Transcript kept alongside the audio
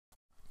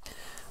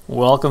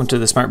Welcome to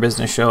the Smart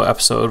Business Show,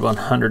 episode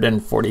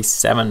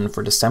 147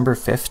 for December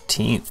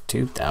 15th,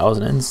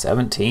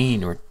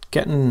 2017. We're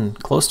getting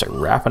close to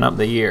wrapping up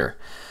the year,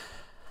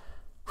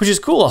 which is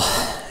cool.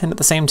 And at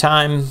the same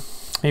time,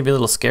 maybe a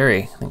little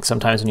scary. I think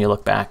sometimes when you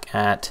look back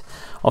at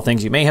all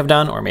things you may have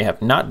done or may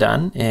have not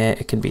done,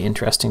 it can be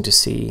interesting to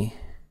see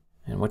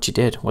and what you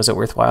did. Was it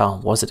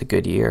worthwhile? Was it a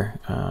good year?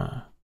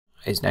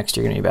 Is next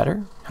year going to be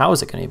better? How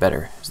is it going to be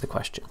better is the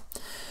question.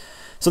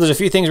 So there's a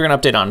few things we're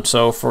going to update on.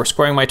 So for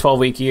scoring my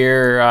 12-week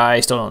year, I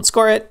still don't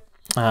score it.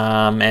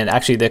 And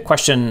actually the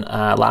question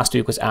last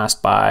week was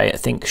asked by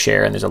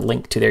ThinkShare, and there's a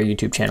link to their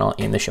YouTube channel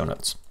in the show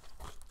notes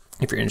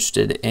if you're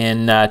interested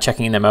in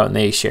checking them out. And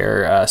they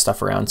share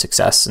stuff around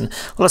success and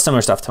a lot of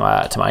similar stuff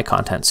to my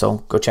content. So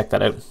go check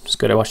that out. It's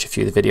good. I watched a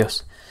few of the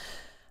videos.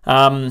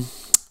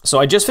 So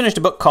I just finished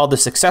a book called The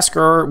Success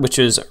Grower, which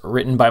is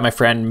written by my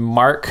friend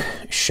Mark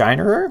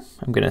Scheinerer.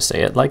 I'm going to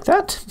say it like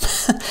that.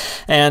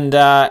 And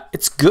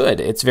it's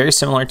good. It's very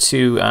similar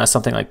to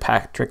something like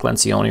Patrick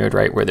Lencioni would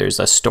write, where there's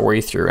a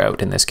story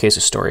throughout. In this case,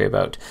 a story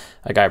about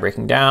a guy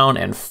breaking down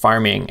and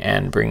farming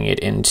and bringing it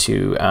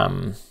into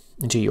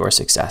your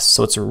success.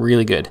 So it's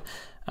really good.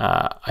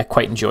 I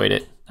quite enjoyed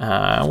it.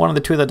 One of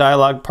the two of the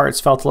dialogue parts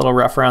felt a little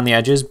rough around the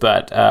edges,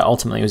 but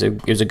ultimately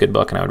it was a good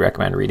book, and I would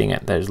recommend reading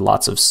it. There's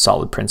lots of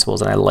solid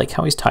principles, and I like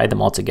how he's tied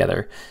them all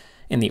together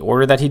in the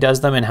order that he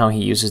does them, and how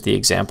he uses the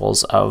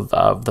examples of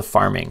the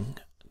farming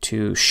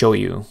to show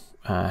you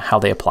how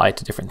they apply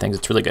to different things.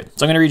 It's really good.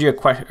 So I'm going to read you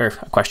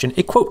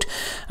a quote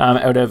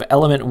out of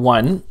Element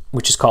 1,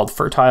 which is called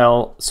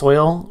Fertile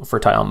Soil,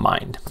 Fertile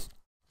Mind.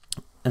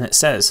 And it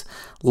says,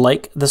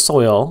 like the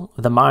soil,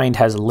 the mind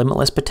has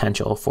limitless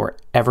potential for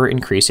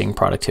ever-increasing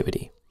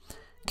productivity.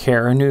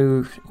 Care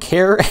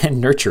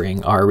and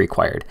nurturing are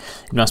required.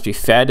 It must be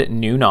fed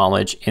new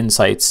knowledge,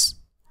 insights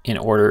in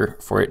order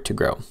for it to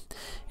grow.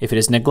 If it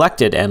is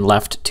neglected and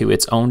left to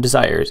its own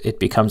desires, it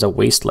becomes a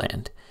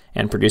wasteland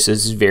and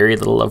produces very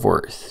little of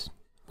worth,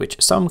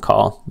 which some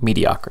call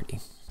mediocrity.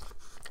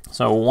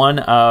 So one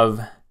of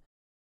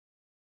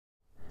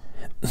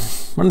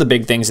the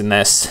big things in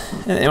this,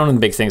 and one of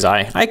the big things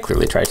I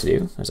clearly try to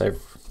do, is I've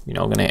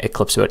going to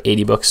eclipse about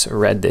 80 books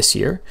read this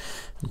year,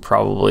 and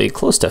probably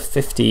close to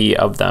 50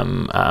 of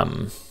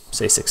them,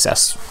 say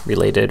success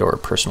related or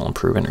personal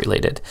improvement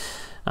related,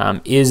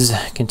 is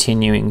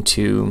continuing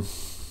to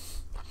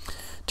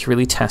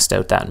really test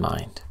out that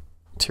mind,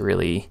 to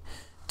really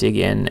dig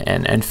in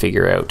and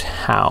figure out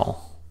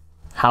how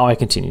I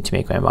continue to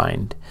make my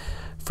mind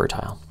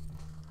fertile.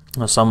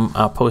 Some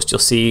post you'll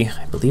see,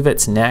 I believe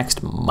it's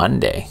next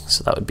Monday,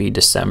 so that would be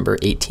December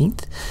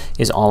 18th,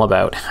 is all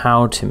about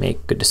how to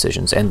make good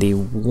decisions. And the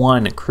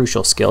one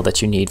crucial skill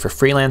that you need for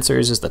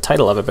freelancers is the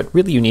title of it, but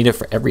really you need it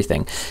for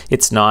everything.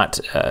 It's not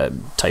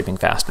typing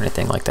fast or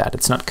anything like that.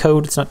 It's not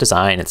code, it's not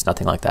design, it's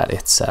nothing like that.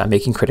 It's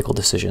making critical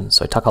decisions.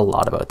 So I talk a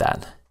lot about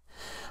that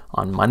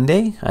on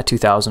Monday,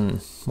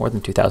 more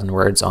than 2,000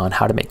 words on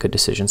how to make good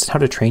decisions and how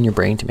to train your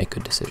brain to make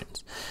good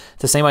decisions.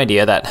 It's the same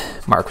idea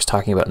that Mark was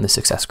talking about in The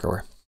Success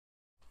Grower.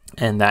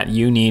 And that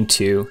you need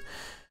to,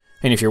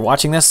 and if you're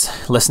watching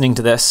this, listening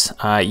to this,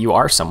 you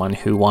are someone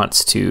who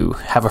wants to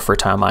have a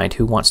fertile mind,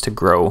 who wants to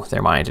grow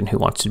their mind, and who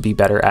wants to be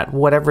better at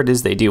whatever it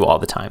is they do all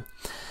the time.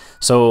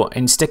 So,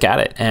 and stick at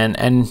it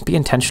and be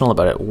intentional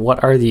about it.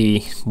 What are the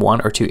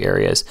one or two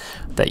areas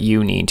that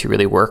you need to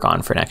really work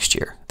on for next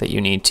year, that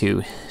you need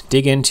to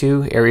dig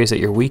into, areas that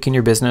you're weak in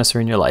your business or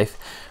in your life?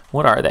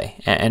 What are they?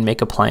 And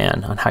make a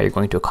plan on how you're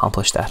going to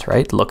accomplish that,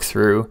 right? Look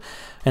through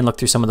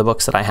some of the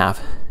books that I have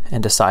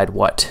and decide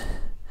what's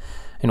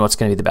going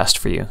to be the best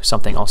for you.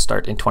 Something I'll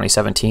start in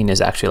 2017 is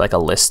actually like a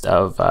list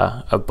of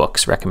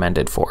books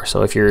recommended for.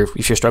 So if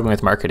you're struggling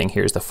with marketing,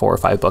 here's the 4 or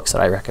 5 books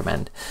that I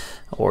recommend.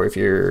 Or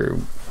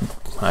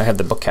I have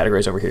the book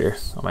categories over here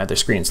on my other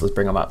screen, so let's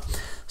bring them up.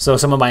 So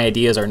some of my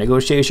ideas are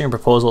negotiation,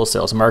 proposal,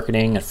 sales and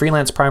marketing, and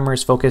freelance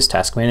primers, focus,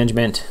 task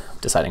management,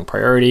 deciding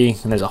priority,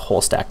 and there's a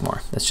whole stack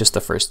more. That's just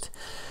the first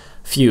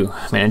few.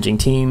 Managing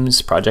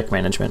teams, project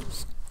management.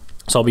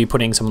 So I'll be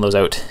putting some of those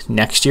out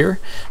next year.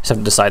 Just have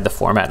to decide the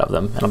format of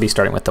them. And I'll be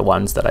starting with the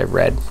ones that I've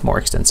read more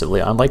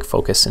extensively on, like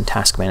focus and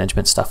task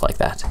management, stuff like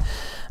that.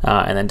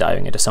 And then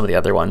diving into some of the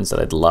other ones that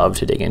I'd love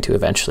to dig into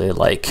eventually,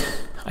 like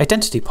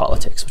identity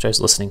politics, which I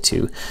was listening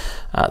to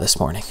this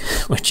morning,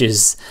 which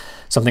is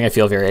something I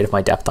feel very out of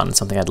my depth on and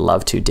something I'd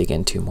love to dig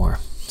into more.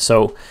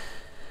 So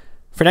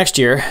for next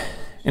year,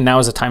 and now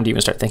is the time to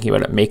even start thinking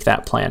about it, make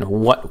that plan.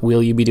 What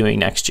will you be doing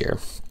next year?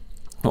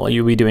 What will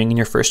you be doing in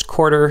your first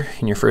quarter,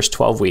 in your first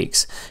 12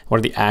 weeks? What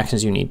are the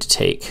actions you need to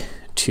take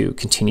to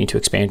continue to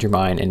expand your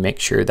mind and make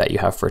sure that you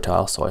have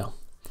fertile soil?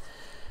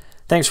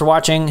 Thanks for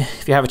watching.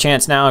 If you have a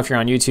chance now, if you're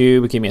on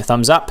YouTube, give me a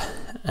thumbs up.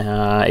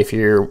 If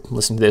you're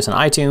listening to this on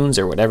iTunes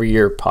or whatever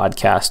your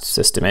podcast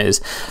system is,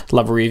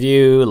 love a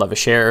review, love a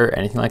share,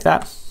 anything like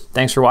that.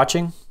 Thanks for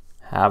watching.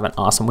 Have an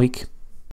awesome week.